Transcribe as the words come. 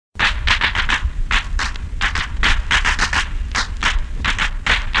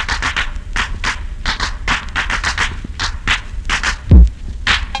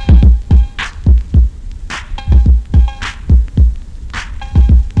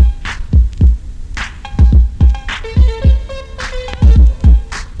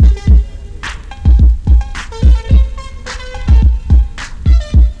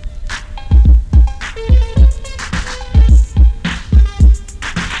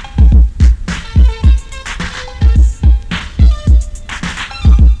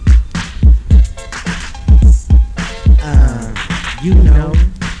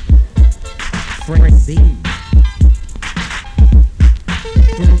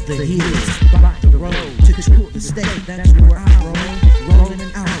the hills, by the road to the state. That's where I roll, rolling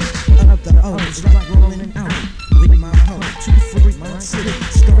out of the O's, like rolling out with my hoe to free my city.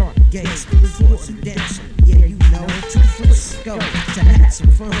 Start gates, force of dancing. Yeah, you know, to Frisco to have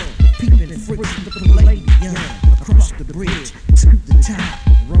some fun. Peeping freaks the Palladium across the bridge to the top,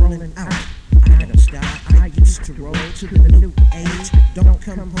 rolling out. I don't stop. I used to roll to the new age. Don't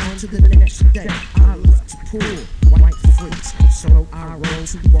come home to the next day. I love to pull white freaks, so I roll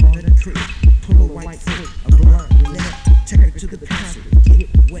to water the creek. Pull a white freak, a blonde brunette, take her to the concert, get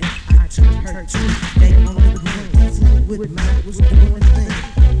wet. I took her to they on the green. Flew with mine was doing the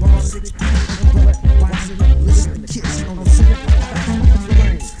thing. Ball 6 pounds of blood, watching, listen to kids on the set.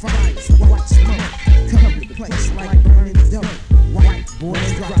 Flames, fires, white smoke, cover the place like burning dope. White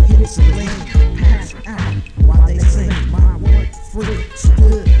boys drop hits and lean, pass out while they sing. My one freak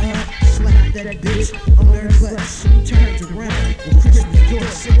stood up, slapped that bitch on her butt. She turned around with Christmas joy,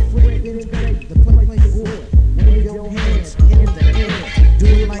 sitting for it in the day. The playboy, wave your hands in the air, do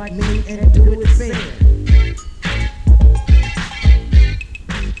it like me and do it fair.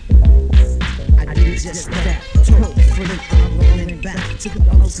 I did just that, told the freak I'm rolling back to the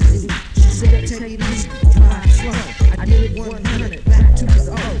OCD. She said take it easy, drive slow. I did 100 back to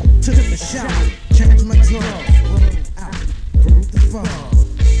the O, took the shower, changed my drawers, rolled out, through the fall.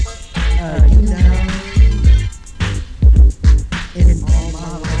 You know, in all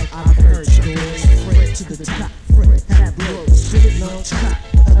my life I've heard stories. Fred to the top, Fred had blows, sitting on top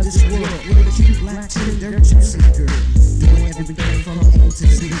of this world with a cute black tender gypsy girl, doing everything from A to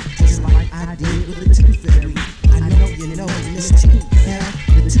Z, just like I did with the Tooth Fairy. I know you know Miss T,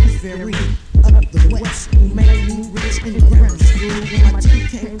 the Tooth Fairy of the West, who made me rich in grammar school. When my teeth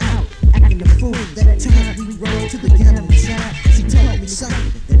came out, acting a fool. That time we rode to the gambling side, she told me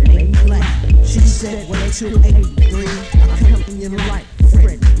something that made me laugh. She said, wait till 83, I come in your life,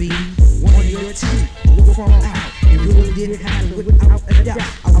 Freddy. One of your teeth will fall out. You really did have it without a doubt.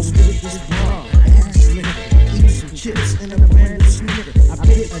 I was with this broad ass nigga, eat some chips and a brand new snicker. I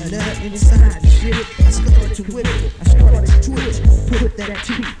bit a nut inside the shit. I started to wiggle, I started to twitch, put that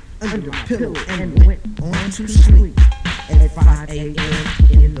teeth under the pillow and went on to sleep. At 5 a.m.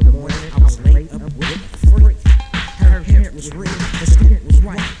 in the morning, I was laid up with a freak. Her hair was red, her skin was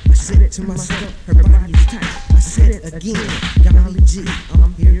white. I said it to myself, her body was tight. I said it again, golly gee,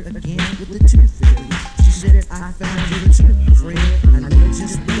 I'm here again with the Tooth Fairy. She said it, I found you the Tooth Fairy. I knew it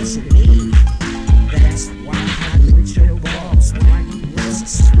just wasn't me. That's why I licked your balls like you was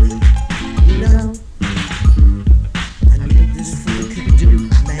asleep. You know, I knew this fool could do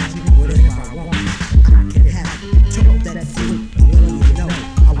magic, whatever I want. I can have it, talk that fool, well you know.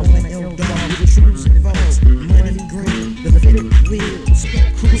 I want an L-dog with truths and votes, money green, the fitted wheels,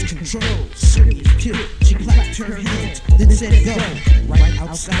 cruise control, serious kill. She clapped her hands, then said go, right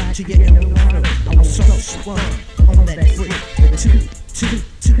outside to get Eldorado. I was so spun on that freak, the Tooth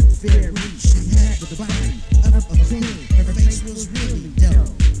Fairy. She had the body of a queen, her face was really dope.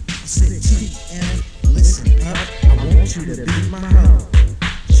 I said, TM, listen up, I want you to be my hoe.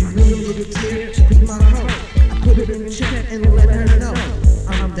 She really didn't care to be my hoe. I put it in the check and let her know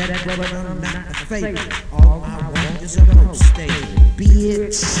I'm that brother, I'm not a fake. All I want is a hoe stay,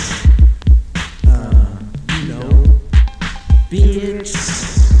 bitch. You know, bitch.